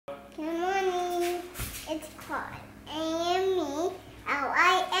called Amelia.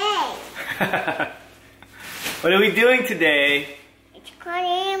 What are we doing today? It's called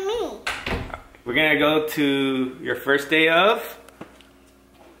Amelia. We're gonna go to your first day of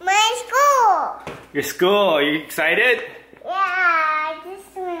My school. your school. Are you excited? Yeah, I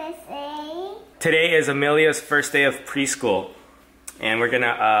just want to say. Today is Amelia's first day of preschool, and we're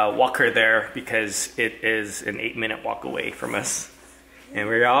gonna walk her there because it is an 8-minute walk away from us. And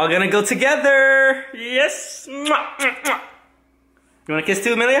we're all gonna go together. Yes. Mwah, mwah, mwah. You want a kiss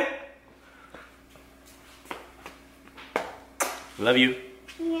too, Amelia? Love you.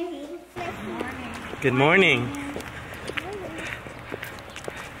 Good morning.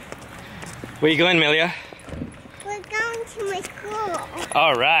 Where are you going, Amelia? We're going to my school.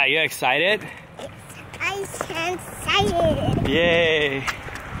 All right, you excited? I'm excited. Yay.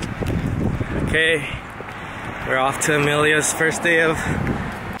 Okay, we're off to Amelia's first day of...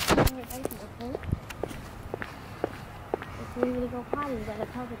 If we really go potty, we gotta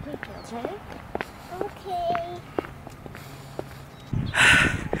tell the teachers, okay? Okay.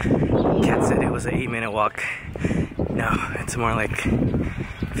 Kat said it was an 8-minute walk. No, it's more like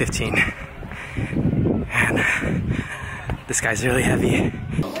 15. And this guy's really heavy.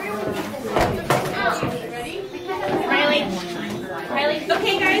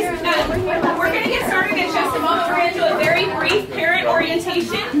 Okay guys, we're going to get started in just a moment. We're going to do a very brief parent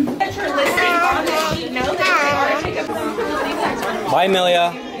orientation. That you're listening on the sheet. Know that you are taking Bye,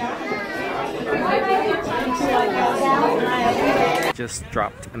 Amelia. Just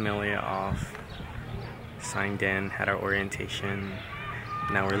dropped Amelia off, signed in, had our orientation.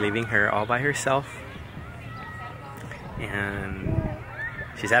 Now we're leaving her all by herself. And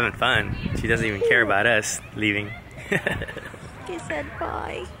she's having fun. She doesn't even care about us leaving. She said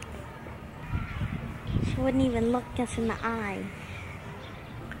bye. She wouldn't even look us in the eye.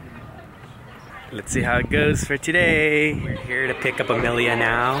 Let's see how it goes for today. We're here to pick up Amelia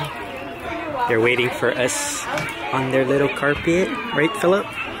now. They're waiting for us on their little carpet. Right, Philip?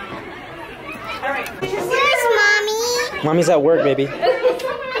 Where's Mommy? Mommy's at work, baby. Did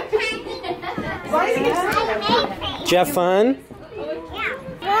you have fun?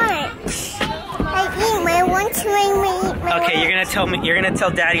 Lunch. I eat my lunch when I eat my Okay, you're gonna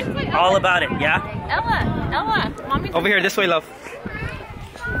tell Daddy all about it, yeah? Ella, Mommy. Over here, this way, love.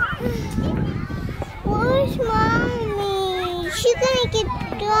 Where's Mommy? She's gonna get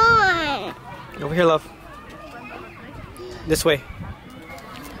done. Over here, love. This way.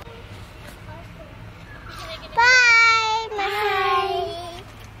 Bye, Mommy.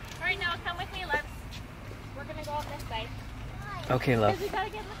 Alright, now come with me. We're going to go up this way. Okay, love. We got to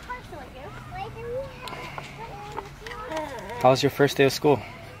get in the car so I guess. How was your first day of school?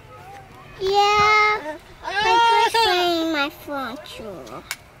 Yeah, my first day in my furniture.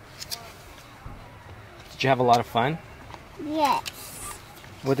 Did you have a lot of fun? Yes.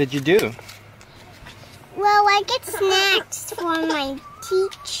 What did you do? Well, I get snacks from my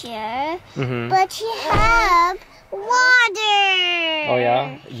teacher, Mm-hmm. but she have water. Oh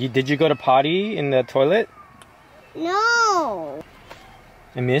yeah? Did you go to potty in the toilet? No.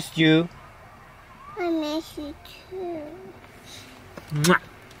 I missed you. I miss you too. Mwah.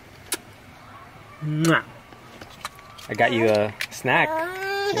 Mwah. I got you a snack.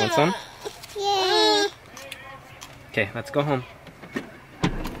 You want some? Yay. Okay, let's go home.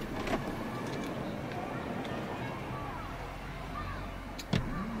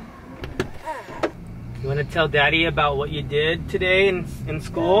 You want to tell Daddy about what you did today in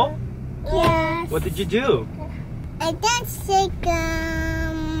school? Yes. What did you do? I did take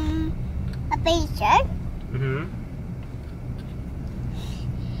a baby shirt Mm-hmm.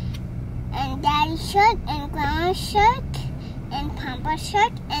 and Daddy's shirt and Grandma's shirt and Papa's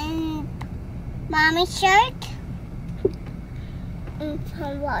shirt and Mommy's shirt and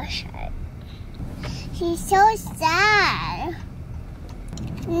Papa's shirt. She's so sad.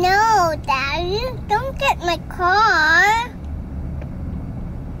 No, Daddy, don't get my car.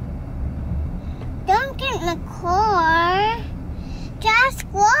 Don't get in the car. Just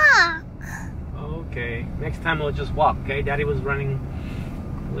walk. Okay. Next time we'll just walk, okay? Daddy was running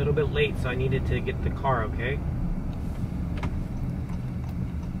a little bit late, so I needed to get the car, okay?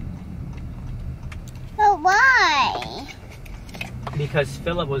 But why? Because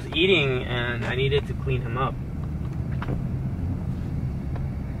Philip was eating and I needed to clean him up.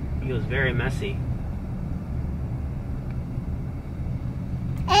 He was very messy.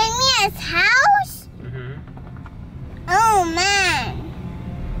 Amelia's house? Mm-hmm. Oh man.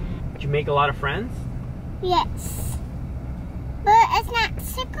 Did you make a lot of friends? Yes. But it's not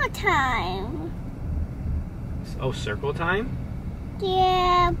circle time. Oh, circle time?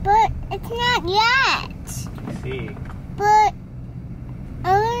 Yeah, but it's not yet. see. But,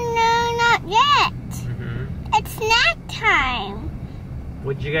 oh no, not yet. It's snack time.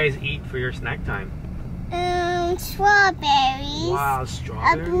 What did you guys eat for your snack time? Strawberries. Wow,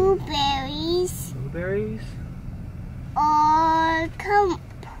 strawberries. Blueberries. Blueberries? Or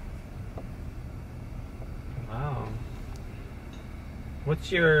Wow.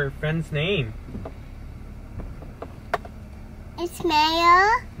 What's your friend's name? It's Maya.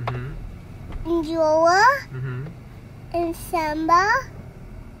 And Joa. And Samba.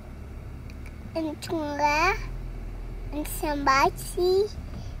 And Tunga. And Sambachi.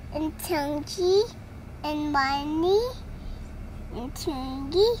 And Tungji. And Mani. And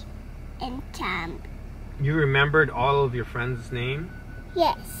Tungi. And Tam. You remembered all of your friends' name?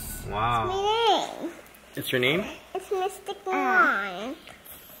 Yes. Wow. It's my name. It's your name? It's Mystic Line.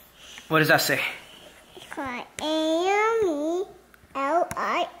 What does that say? It's called Amelia.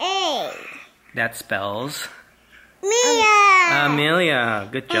 That spells Mia. Amelia.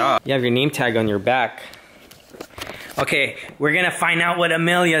 Good job. You have your name tag on your back. Okay, we're gonna find out what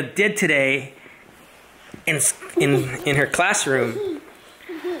Amelia did today in her classroom.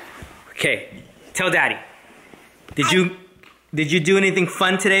 Okay, tell Daddy. Did you do anything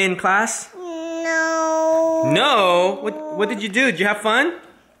fun today in class? No. No. What did you do? Did you have fun?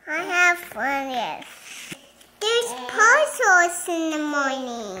 I have fun, yes. There's puzzles in the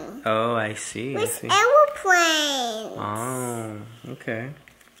morning. Oh, I see. With aeroplanes. Oh, okay.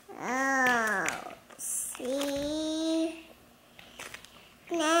 Oh, see?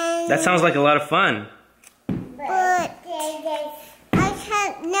 Then, That sounds like a lot of fun. but I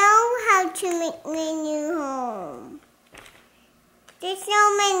can't know how to make my new home. There's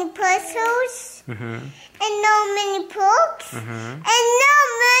so many puzzles. And no many books. And no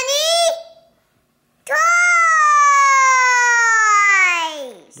many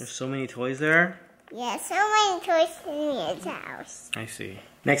toys. There's so many toys there. Yeah, so many toys in his house. I see.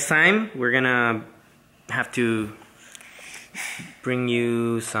 Next time, we're gonna have to bring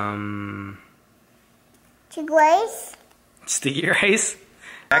you some Toys? sticky rice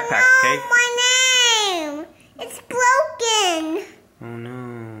backpack, Oh, okay? my name! It's broken. Oh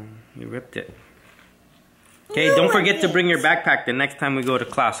no, you ripped it. Okay, don't forget to bring your backpack the next time we go to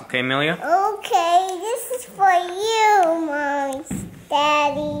class, okay, Amelia? Okay, this is for you, Mom,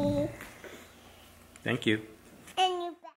 Daddy. Thank you.